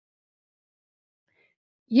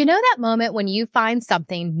You know that moment when you find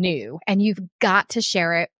something new and you've got to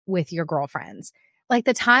share it with your girlfriends? Like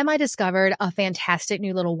the time I discovered a fantastic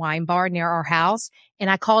new little wine bar near our house, and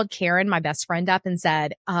I called Karen, my best friend, up and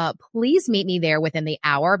said, please meet me there within the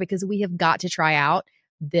hour because we have got to try out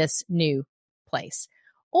this new place.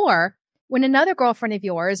 Or when another girlfriend of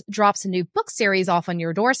yours drops a new book series off on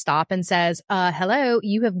your doorstep and says, hello,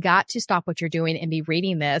 you have got to stop what you're doing and be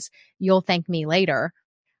reading this. You'll thank me later.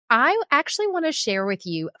 I actually want to share with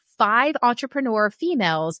you 5 entrepreneur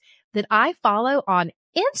females that I follow on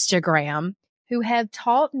Instagram who have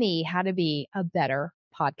taught me how to be a better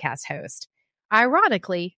podcast host.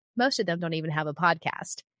 Ironically, most of them don't even have a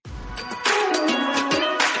podcast.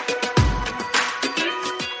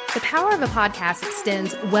 The power of a podcast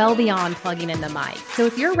extends well beyond plugging in the mic. So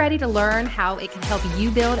if you're ready to learn how it can help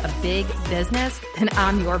you build a big business, then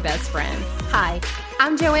I'm your best friend. Hi,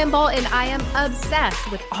 I'm Joanne Bolt, and I am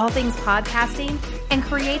obsessed with all things podcasting and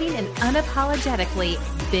creating an unapologetically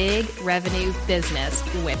big revenue business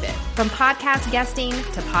with it. From podcast guesting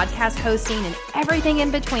to podcast hosting and everything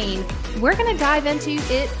in between, we're going to dive into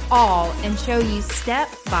it all and show you step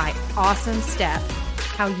by awesome step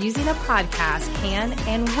how using a podcast can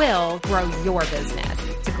and will grow your business.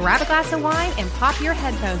 So grab a glass of wine and pop your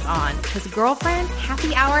headphones on because girlfriend,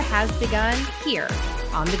 happy hour has begun here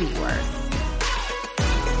on the B Word.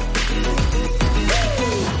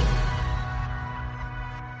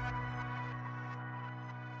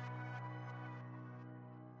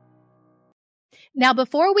 Now,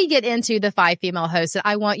 before we get into the 5 female hosts that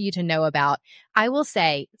I want you to know about, I will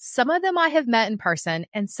say some of them I have met in person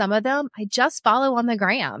and some of them I just follow on the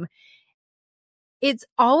gram. It's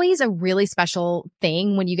always a really special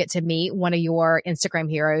thing when you get to meet one of your Instagram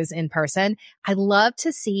heroes in person. I love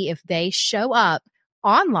to see if they show up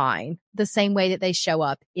online the same way that they show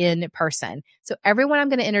up in person. So everyone I'm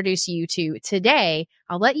going to introduce you to today,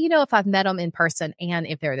 I'll let you know if I've met them in person and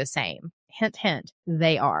if they're the same. Hint, hint,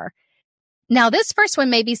 they are. Now, this first one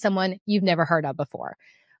may be someone you've never heard of before.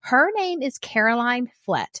 Her name is Caroline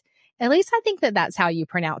Flett. At least I think that that's how you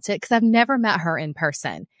pronounce it because I've never met her in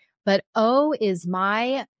person. But oh, is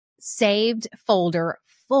my saved folder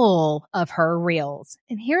full of her reels.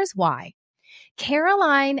 And here's why.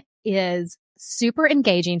 Caroline is super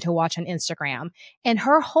engaging to watch on Instagram, and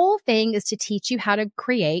her whole thing is to teach you how to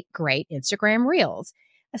create great Instagram reels.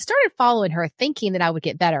 I started following her thinking that I would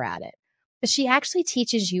get better at it. But she actually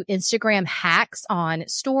teaches you Instagram hacks on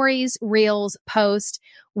stories, reels, posts,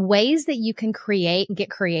 ways that you can create and get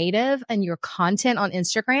creative in your content on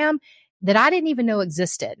Instagram that I didn't even know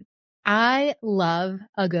existed. I love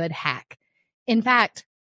a good hack. In fact,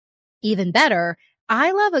 even better,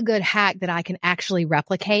 I love a good hack that I can actually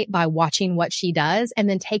replicate by watching what she does and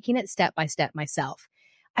then taking it step by step myself.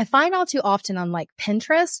 I find all too often on like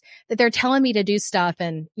Pinterest that they're telling me to do stuff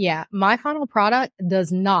and yeah, my final product does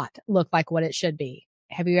not look like what it should be.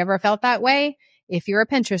 Have you ever felt that way? If you're a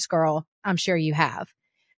Pinterest girl, I'm sure you have.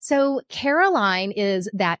 So Caroline is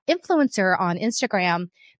that influencer on Instagram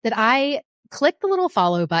that I click the little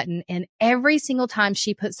follow button and every single time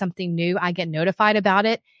she puts something new, I get notified about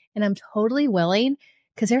it and I'm totally willing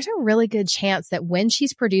because there's a really good chance that when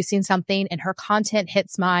she's producing something and her content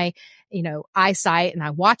hits my eyesight and I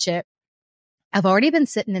watch it, I've already been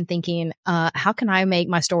sitting and thinking, how can I make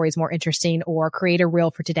my stories more interesting or create a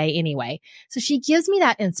reel for today anyway? So she gives me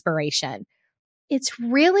that inspiration. It's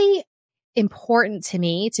really important to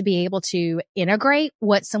me to be able to integrate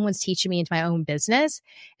what someone's teaching me into my own business.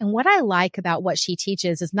 And what I like about what she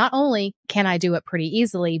teaches is not only can I do it pretty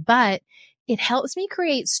easily, but it helps me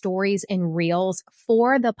create stories and reels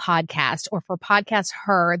for the podcast or for Podcast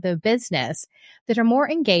Her, the business, that are more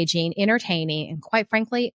engaging, entertaining, and quite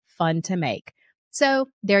frankly, fun to make. So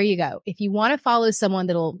there you go. If you want to follow someone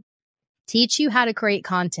that'll teach you how to create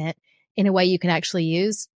content in a way you can actually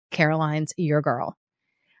use, Caroline's your girl.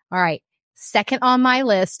 All right. Second on my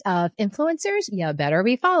list of influencers you better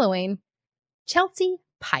be following, Chelsea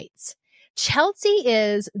Pites. Chelsea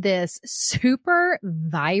is this super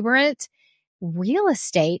vibrant real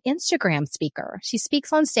estate Instagram speaker. She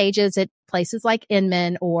speaks on stages at places like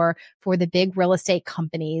Inman or for the big real estate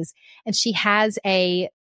companies. And she has a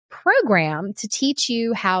program to teach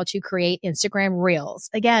you how to create Instagram reels.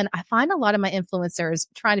 Again, I find a lot of my influencers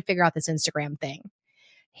trying to figure out this Instagram thing.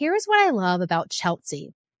 Here's what I love about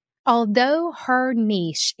Chelsea. Although her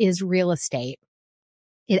niche is real estate,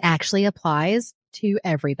 it actually applies to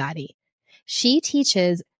everybody. She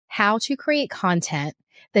teaches how to create content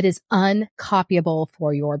that is uncopyable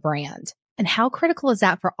for your brand. And how critical is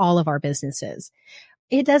that for all of our businesses?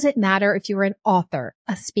 It doesn't matter if you're an author,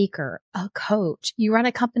 a speaker, a coach, you run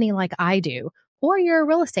a company like I do, or you're a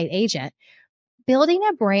real estate agent. Building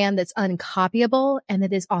a brand that's uncopyable and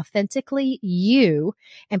that is authentically you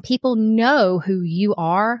and people know who you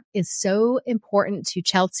are is so important to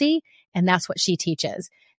Chelsea. And that's what she teaches.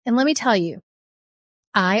 And let me tell you,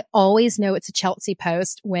 I always know it's a Chelsea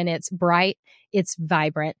post when it's bright, it's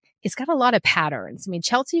vibrant, it's got a lot of patterns. I mean,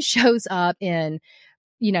 Chelsea shows up in,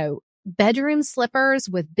 bedroom slippers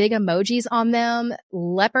with big emojis on them,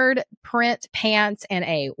 leopard print pants, and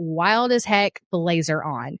a wild as heck blazer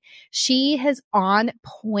on. She is on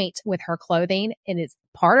point with her clothing, and it's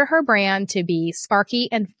part of her brand to be sparky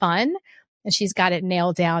and fun. And she's got it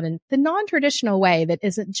nailed down in the non-traditional way that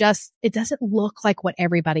it doesn't look like what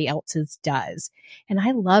everybody else's does. And I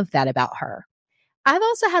love that about her. I've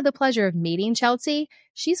also had the pleasure of meeting Chelsea.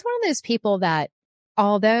 She's one of those people that,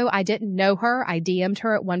 although I didn't know her, I DM'd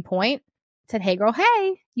her at one point, said, "Hey girl,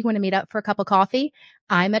 hey, you want to meet up for a cup of coffee?"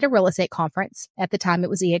 I'm at a real estate conference. At the time, it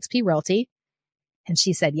was eXp Realty. And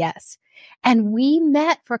she said yes. And we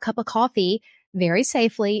met for a cup of coffee very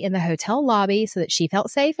safely in the hotel lobby so that she felt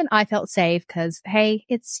safe and I felt safe because, hey,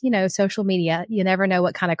 it's, social media. You never know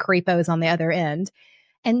what kind of creepo is on the other end.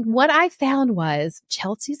 And what I found was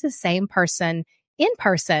Chelsea's the same person in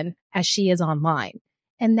person as she is online.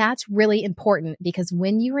 And that's really important because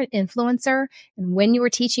when you're an influencer and when you are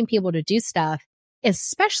teaching people to do stuff,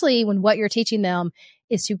 especially when what you're teaching them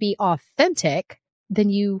is to be authentic, then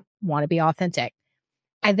you want to be authentic.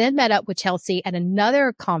 I then met up with Chelsea at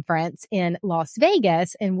another conference in Las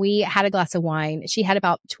Vegas and we had a glass of wine. She had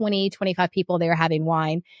about 20, 25 people there having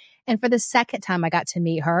wine. And for the second time, I got to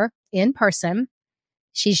meet her in person.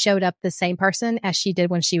 She showed up the same person as she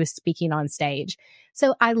did when she was speaking on stage.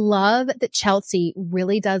 So I love that Chelsea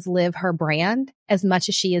really does live her brand as much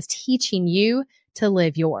as she is teaching you to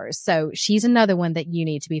live yours. So she's another one that you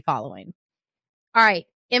need to be following. All right.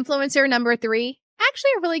 Influencer number 3,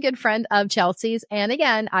 actually a really good friend of Chelsea's. And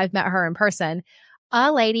again, I've met her in person,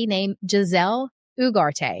 a lady named Giselle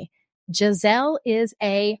Ugarte. Giselle is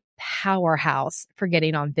a powerhouse for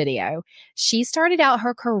getting on video. She started out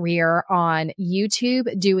her career on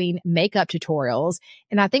YouTube doing makeup tutorials.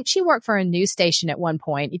 And I think she worked for a news station at one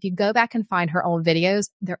point. If you go back and find her old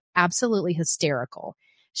videos, they're absolutely hysterical.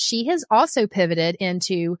 She has also pivoted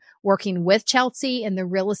into working with Chelsea in the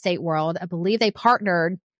real estate world. I believe they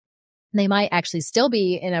partnered. They might actually still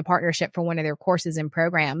be in a partnership for one of their courses and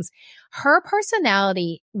programs. Her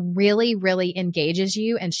personality really, really engages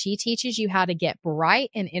you, and she teaches you how to get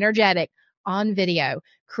bright and energetic on video,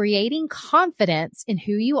 creating confidence in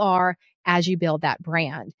who you are as you build that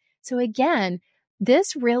brand. So again,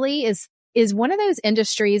 this really is one of those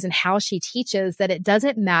industries and how she teaches that it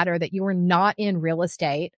doesn't matter that you are not in real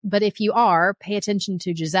estate, but if you are, pay attention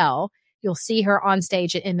to Giselle. You'll see her on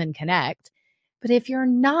stage at Inman Connect. But if you're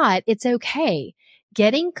not, it's okay.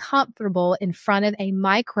 Getting comfortable in front of a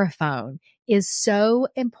microphone is so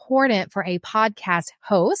important for a podcast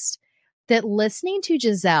host that listening to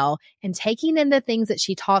Giselle and taking in the things that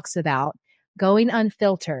she talks about, going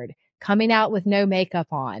unfiltered, coming out with no makeup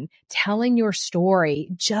on, telling your story,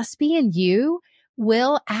 just being you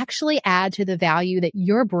will actually add to the value that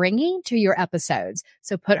you're bringing to your episodes.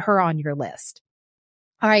 So put her on your list.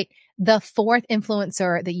 All right. The 4th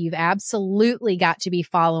influencer that you've absolutely got to be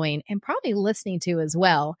following and probably listening to as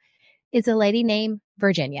well is a lady named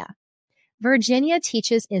Virginia. Virginia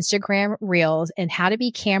teaches Instagram Reels and how to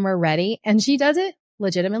be camera ready, and she does it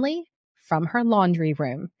legitimately from her laundry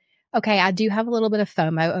room. Okay, I do have a little bit of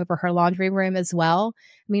FOMO over her laundry room as well.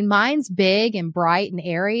 I mean, mine's big and bright and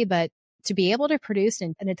airy, but to be able to produce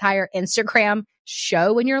an entire Instagram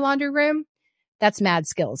show in your laundry room, that's mad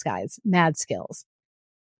skills, guys, mad skills.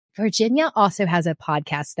 Virginia also has a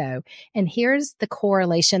podcast though. And here's the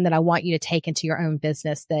correlation that I want you to take into your own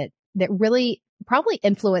business that really probably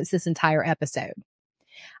influenced this entire episode.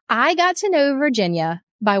 I got to know Virginia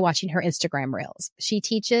by watching her Instagram Reels. She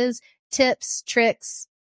teaches tips, tricks,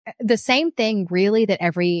 the same thing really that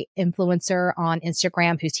every influencer on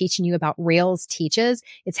Instagram who's teaching you about Reels teaches.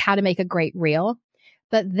 It's how to make a great Reel.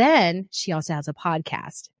 But then she also has a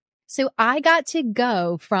podcast. So I got to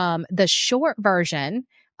go from the short version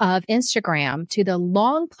of Instagram to the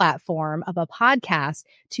long platform of a podcast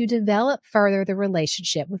to develop further the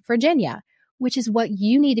relationship with Virginia, which is what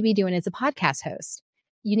you need to be doing as a podcast host.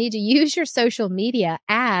 You need to use your social media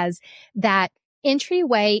as that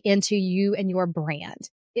entryway into you and your brand.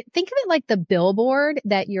 Think of it like the billboard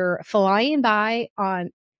that you're flying by on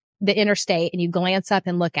the interstate and you glance up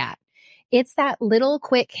and look at. It's that little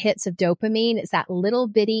quick hits of dopamine. It's that little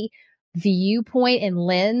bitty viewpoint and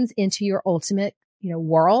lens into your ultimate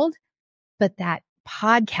world. But that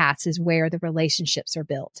podcasts is where the relationships are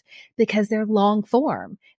built because they're long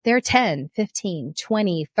form. They're 10, 15,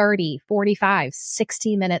 20, 30, 45,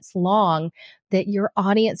 60 minutes long that your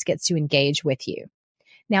audience gets to engage with you.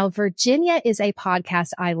 Now, Virginia is a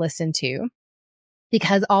podcast I listen to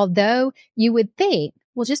because although you would think,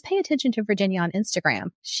 well, just pay attention to Virginia on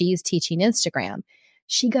Instagram. She's teaching Instagram.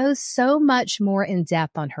 She goes so much more in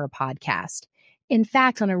depth on her podcast. In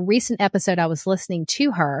fact, on a recent episode I was listening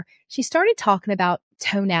to her, she started talking about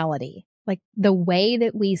tonality, like the way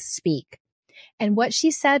that we speak. And what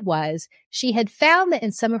she said was she had found that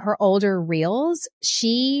in some of her older reels,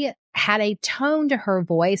 she had a tone to her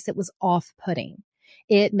voice that was off-putting.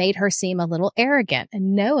 It made her seem a little arrogant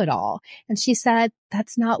and know-it-all. And she said,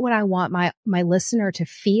 that's not what I want my listener to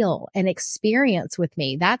feel and experience with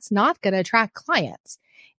me. That's not going to attract clients.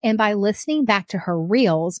 And by listening back to her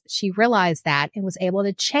reels, she realized that and was able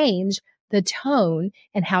to change the tone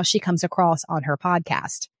and how she comes across on her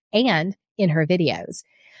podcast and in her videos.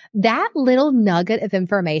 That little nugget of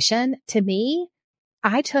information to me,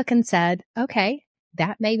 I took and said, okay,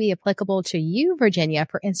 that may be applicable to you, Virginia,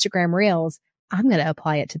 for Instagram Reels. I'm going to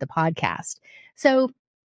apply it to the podcast. So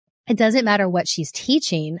it doesn't matter what she's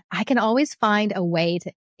teaching. I can always find a way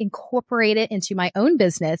to incorporate it into my own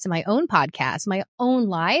business and my own podcast, my own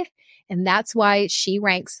life. And that's why she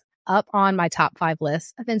ranks up on my top 5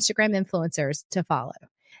 list of Instagram influencers to follow.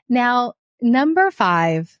 Now, number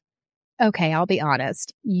 5. Okay, I'll be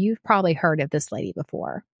honest. You've probably heard of this lady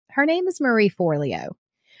before. Her name is Marie Forleo.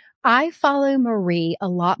 I follow Marie a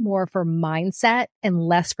lot more for mindset and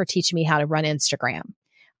less for teaching me how to run Instagram.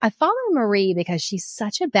 I follow Marie because she's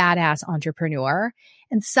such a badass entrepreneur.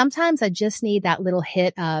 And sometimes I just need that little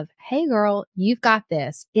hit of, hey girl, you've got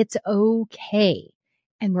this. It's okay.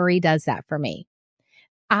 And Marie does that for me.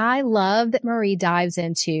 I love that Marie dives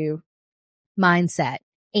into mindset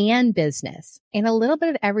and business and a little bit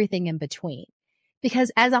of everything in between.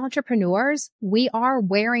 Because as entrepreneurs, we are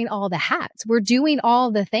wearing all the hats. We're doing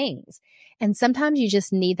all the things. And sometimes you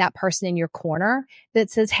just need that person in your corner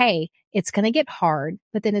that says, hey, it's going to get hard,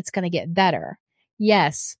 but then it's going to get better.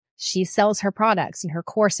 Yes, she sells her products and her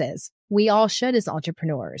courses. We all should as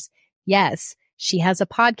entrepreneurs. Yes, she has a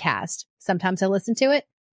podcast. Sometimes I listen to it.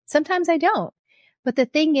 Sometimes I don't. But the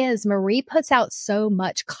thing is, Marie puts out so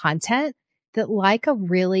much content that like a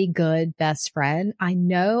really good best friend, I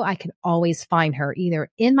know I can always find her either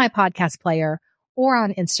in my podcast player or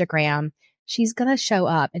on Instagram. She's going to show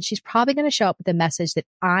up and she's probably going to show up with the message that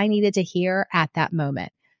I needed to hear at that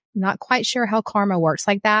moment. I'm not quite sure how karma works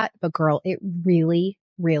like that, but girl, it really,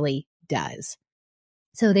 really does.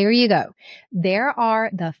 So there you go. There are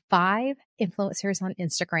the 5 influencers on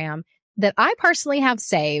Instagram that I personally have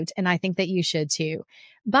saved, and I think that you should too.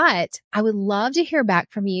 But I would love to hear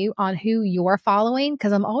back from you on who you're following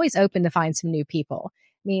because I'm always open to find some new people.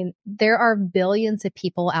 I mean, there are billions of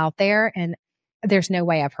people out there and there's no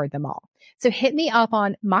way I've heard them all. So hit me up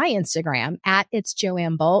on my Instagram at It's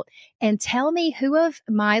Joanne Bolt and tell me who of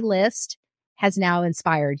my list has now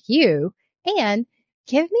inspired you and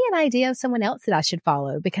give me an idea of someone else that I should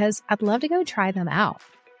follow because I'd love to go try them out.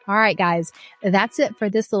 All right, guys, that's it for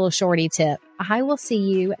this little shorty tip. I will see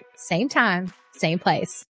you same time, same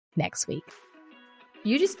place next week.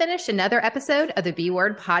 You just finished another episode of the B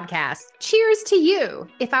Word Podcast. Cheers to you.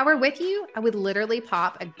 If I were with you, I would literally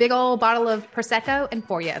pop a big old bottle of Prosecco and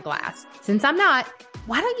pour you a glass. Since I'm not,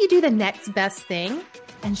 why don't you do the next best thing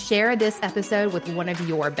and share this episode with one of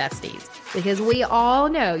your besties? Because we all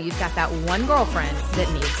know you've got that one girlfriend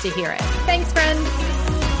that needs to hear it. Thanks, friend.